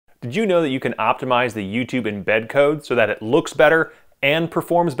Did you know that you can optimize the YouTube embed code so that it looks better and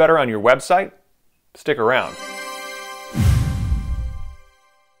performs better on your website? Stick around.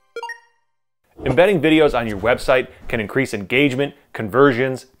 Embedding videos on your website can increase engagement,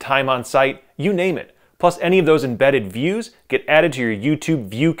 conversions, time on site, you name it. Plus, any of those embedded views get added to your YouTube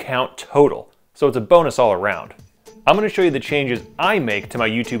view count total, so it's a bonus all around. I'm going to show you the changes I make to my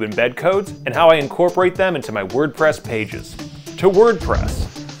YouTube embed codes and how I incorporate them into my WordPress pages. To WordPress.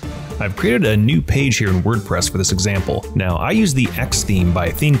 I've created a new page here in WordPress for this example. Now, I use the X theme by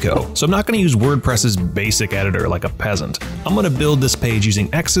ThemeCo, so I'm not going to use WordPress's basic editor like a peasant. I'm going to build this page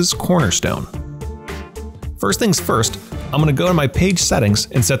using X's Cornerstone. First things first, I'm going to go to my page settings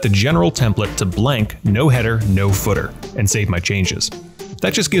and set the general template to blank, no header, no footer, and save my changes.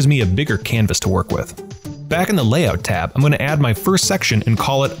 That just gives me a bigger canvas to work with. Back in the Layout tab, I'm going to add my first section and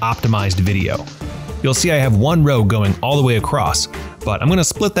call it Optimized Video. You'll see I have one row going all the way across, but I'm going to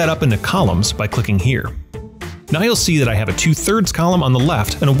split that up into columns by clicking here. Now you'll see that I have a 2/3 column on the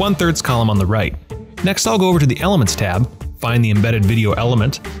left and a 1/3 column on the right. Next, I'll go over to the Elements tab, find the embedded video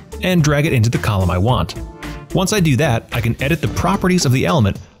element, and drag it into the column I want. Once I do that, I can edit the properties of the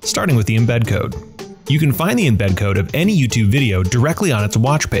element, starting with the embed code. You can find the embed code of any YouTube video directly on its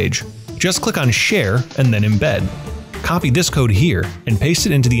watch page. Just click on Share and then Embed. Copy this code here and paste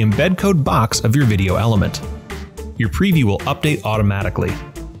it into the embed code box of your video element. Your preview will update automatically.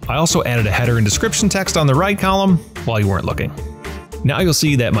 I also added a header and description text on the right column while you weren't looking. Now you'll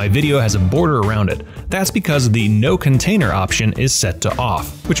see that my video has a border around it. That's because the No Container option is set to off,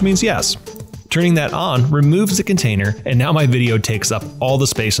 which means yes. Turning that on removes the container, and now my video takes up all the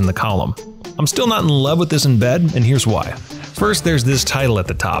space in the column. I'm still not in love with this embed, and here's why. First, there's this title at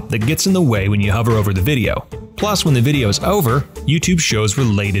the top that gets in the way when you hover over the video. Plus, when the video is over, YouTube shows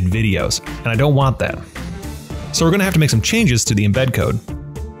related videos, and I don't want that. So we're going to have to make some changes to the embed code.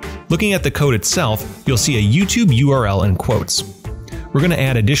 Looking at the code itself, you'll see a YouTube URL in quotes. We're going to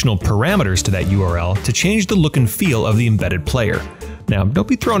add additional parameters to that URL to change the look and feel of the embedded player. Now, don't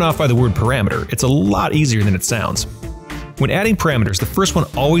be thrown off by the word parameter, it's a lot easier than it sounds. When adding parameters, the first one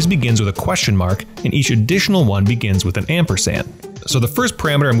always begins with a question mark, and each additional one begins with an ampersand. So the first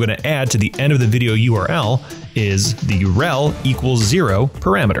parameter I'm going to add to the end of the video URL is the rel equals 0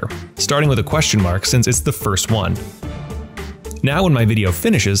 parameter, starting with a question mark since it's the first one. Now when my video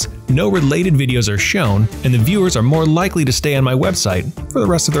finishes, no related videos are shown, and the viewers are more likely to stay on my website for the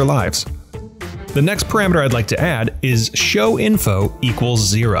rest of their lives. The next parameter I'd like to add is show info equals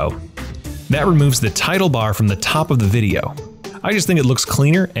 0. That removes the title bar from the top of the video. I just think it looks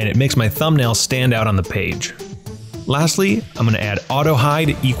cleaner and it makes my thumbnail stand out on the page. Lastly, I'm going to add auto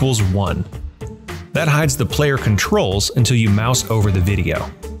hide equals 1. That hides the player controls until you mouse over the video.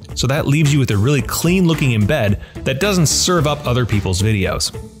 So that leaves you with a really clean looking embed that doesn't serve up other people's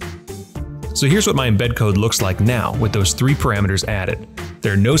videos. So here's what my embed code looks like now with those 3 parameters added.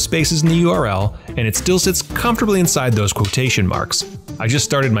 There are no spaces in the URL, and it still sits comfortably inside those quotation marks. I just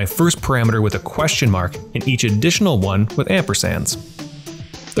started my first parameter with a question mark and each additional one with ampersands.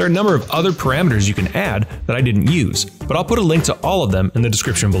 There are a number of other parameters you can add that I didn't use, but I'll put a link to all of them in the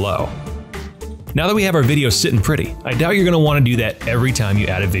description below. Now that we have our video sitting pretty, I doubt you're going to want to do that every time you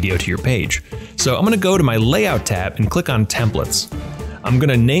add a video to your page. So I'm going to go to my Layout tab and click on Templates. I'm going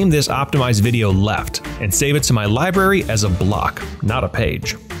to name this optimized video left and save it to my library as a block, not a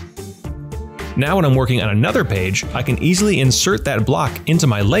page. Now when I'm working on another page, I can easily insert that block into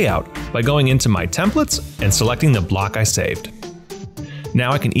my layout by going into my templates and selecting the block I saved.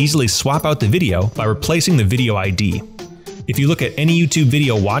 Now I can easily swap out the video by replacing the video ID. If you look at any YouTube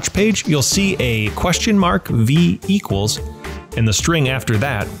video watch page, you'll see a question mark V equals, and the string after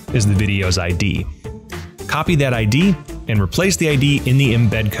that is the video's ID. Copy that ID and replace the ID in the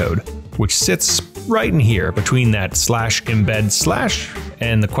embed code, which sits right in here between that /embed/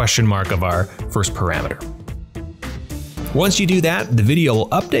 and the question mark of our first parameter. Once you do that, the video will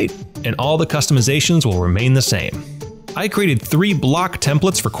update and all the customizations will remain the same. I created 3 block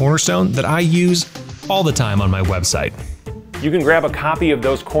templates for Cornerstone that I use all the time on my website. You can grab a copy of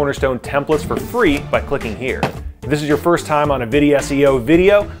those Cornerstone templates for free by clicking here. If this is your first time on a VIDISEO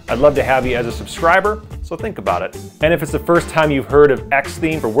video, I'd love to have you as a subscriber, so think about it. And if it's the first time you've heard of X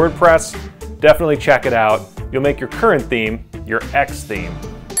theme for WordPress, definitely check it out. You'll make your current theme your X theme.